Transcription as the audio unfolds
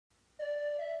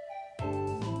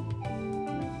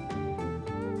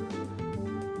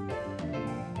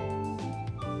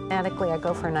Automatically I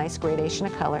go for a nice gradation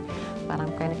of color, but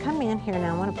I'm going to come in here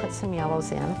now. I want to put some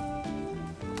yellows in,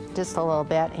 just a little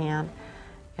bit, and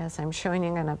as I'm showing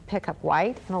you, I'm going to pick up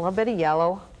white and a little bit of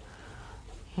yellow,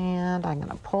 and I'm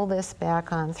going to pull this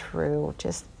back on through,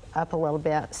 just up a little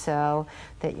bit, so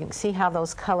that you can see how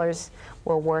those colors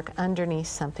will work underneath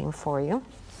something for you.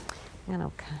 I'm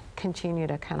going to continue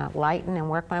to kind of lighten and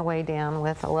work my way down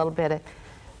with a little bit of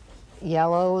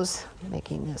yellows,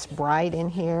 making this bright in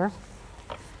here.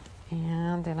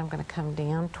 And then I'm going to come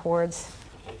down towards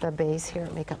the base here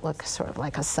and make it look sort of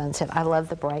like a sunset. I love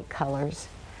the bright colors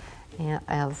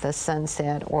of the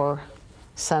sunset or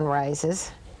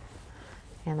sunrises.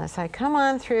 And as I come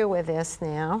on through with this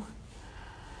now,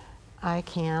 I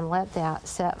can let that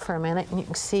set for a minute, and you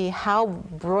can see how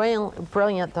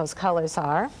brilliant those colors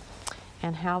are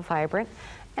and how vibrant.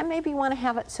 And maybe you want to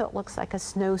have it so it looks like a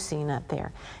snow scene up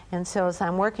there. And so as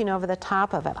I'm working over the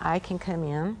top of it, I can come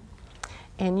in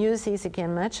and use these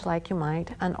again, much like you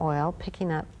might an oil,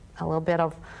 picking up a little bit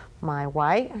of my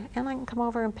white, and I can come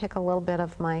over and pick a little bit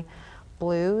of my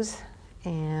blues,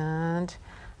 and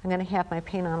I'm going to have my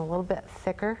paint on a little bit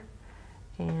thicker,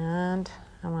 and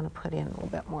I want to put in a little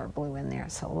bit more blue in there,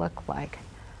 so it'll look like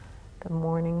the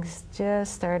morning's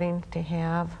just starting to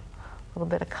have a little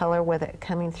bit of color with it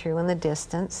coming through in the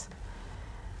distance.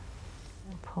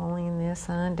 I'm pulling this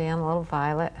on down, a little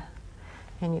violet.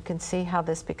 And you can see how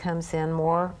this becomes then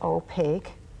more opaque.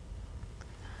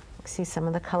 You can see some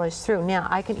of the colors through. Now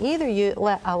I can either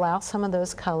allow some of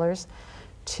those colors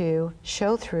to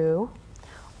show through,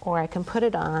 or I can put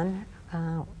it on,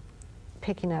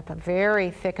 picking up a very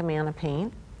thick amount of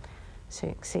paint. So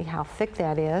you can see how thick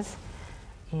that is,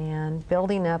 and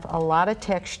building up a lot of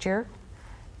texture,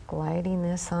 gliding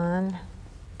this on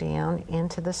down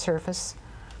into the surface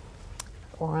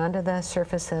or onto the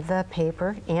surface of the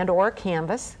paper and or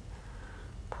canvas.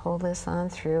 Pull this on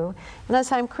through. And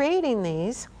as I'm creating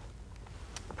these,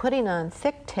 putting on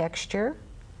thick texture,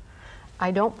 I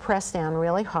don't press down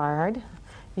really hard.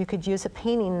 You could use a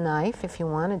painting knife if you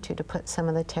wanted to put some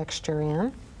of the texture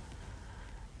in.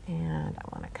 And I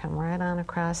want to come right on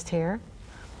across here.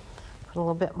 Put a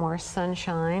little bit more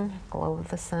sunshine, glow of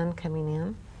the sun coming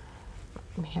in.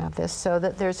 We have this so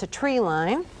that there's a tree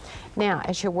line. Now,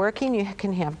 as you're working, you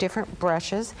can have different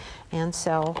brushes, and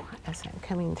so as I'm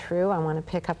coming through, I want to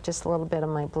pick up just a little bit of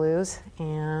my blues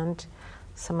and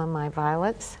some of my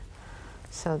violets,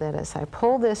 so that as I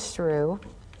pull this through,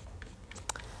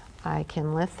 I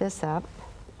can lift this up,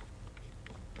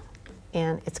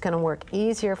 and it's going to work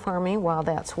easier for me while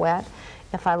that's wet.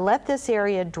 If I let this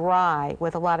area dry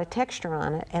with a lot of texture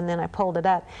on it and then I pulled it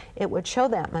up, it would show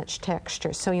that much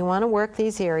texture. So you want to work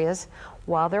these areas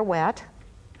while they're wet.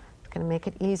 It's going to make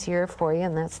it easier for you,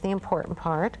 and that's the important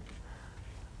part.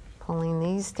 Pulling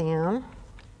these down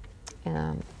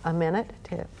in a minute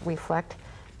to reflect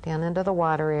down into the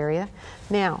water area.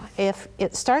 Now, if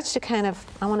it starts to kind of,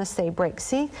 I want to say break,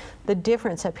 see the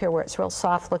difference up here where it's real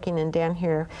soft looking, and down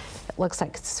here it looks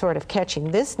like it's sort of catching.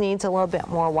 This needs a little bit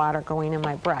more water going in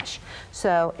my brush.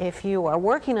 So if you are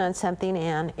working on something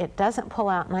and it doesn't pull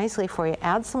out nicely for you,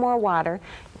 add some more water,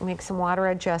 make some water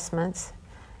adjustments.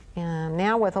 And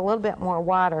now with a little bit more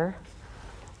water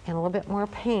and a little bit more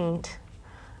paint,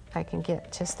 I can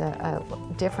get just a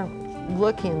different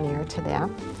look in there to that.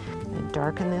 And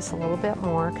darken this a little bit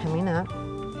more coming up.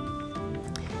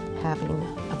 Having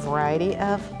a variety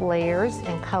of layers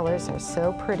and colors are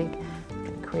so pretty,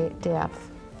 can create depth.